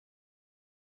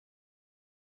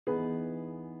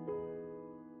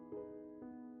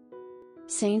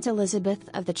Saint Elizabeth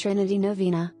of the Trinity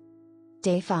Novena.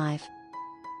 Day 5.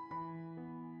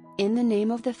 In the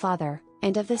name of the Father,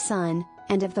 and of the Son,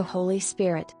 and of the Holy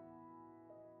Spirit.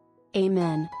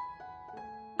 Amen.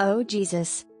 O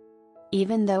Jesus!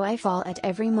 Even though I fall at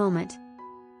every moment,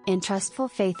 in trustful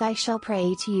faith I shall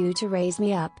pray to you to raise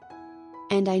me up.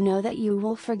 And I know that you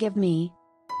will forgive me,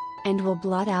 and will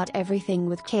blot out everything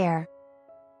with care.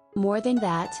 More than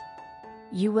that,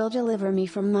 you will deliver me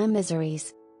from my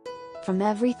miseries, from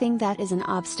everything that is an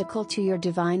obstacle to your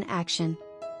divine action,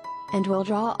 and will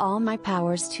draw all my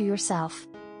powers to yourself,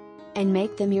 and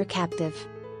make them your captive.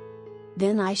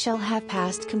 Then I shall have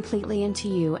passed completely into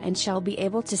you and shall be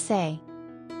able to say,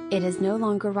 it is no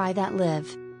longer I that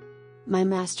live. My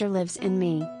Master lives in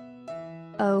me.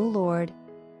 O Lord!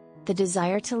 The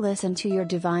desire to listen to your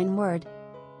divine word,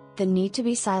 the need to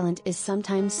be silent is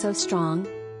sometimes so strong,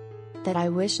 that I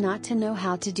wish not to know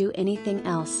how to do anything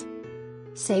else,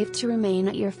 save to remain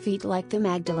at your feet like the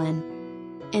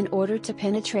Magdalen, in order to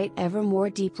penetrate ever more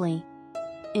deeply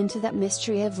into that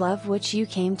mystery of love which you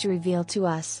came to reveal to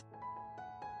us.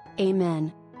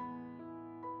 Amen.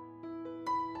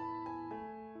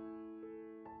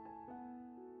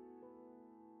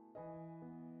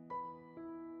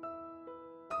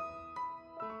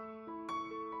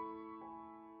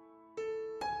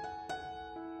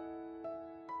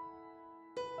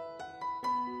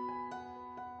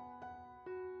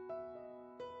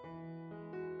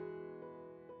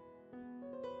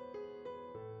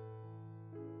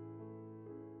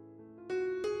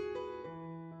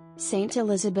 Saint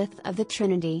Elizabeth of the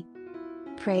Trinity,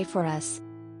 pray for us.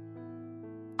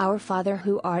 Our Father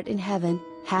who art in heaven,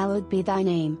 hallowed be thy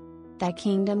name. Thy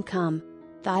kingdom come,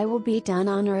 thy will be done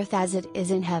on earth as it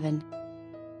is in heaven.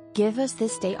 Give us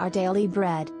this day our daily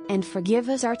bread, and forgive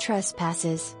us our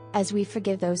trespasses, as we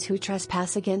forgive those who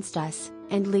trespass against us,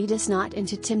 and lead us not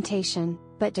into temptation,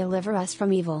 but deliver us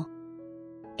from evil.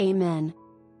 Amen.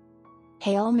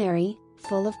 Hail Mary,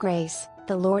 full of grace,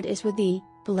 the Lord is with thee.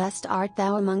 Blessed art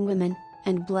thou among women,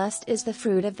 and blessed is the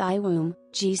fruit of thy womb,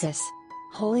 Jesus.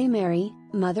 Holy Mary,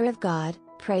 Mother of God,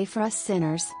 pray for us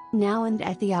sinners, now and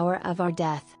at the hour of our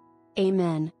death.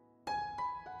 Amen.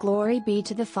 Glory be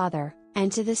to the Father,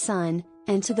 and to the Son,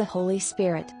 and to the Holy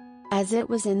Spirit, as it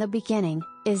was in the beginning,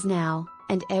 is now,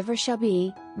 and ever shall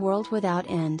be, world without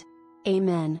end.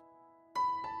 Amen.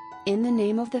 In the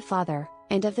name of the Father,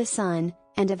 and of the Son,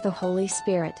 and of the Holy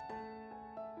Spirit.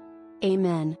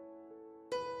 Amen.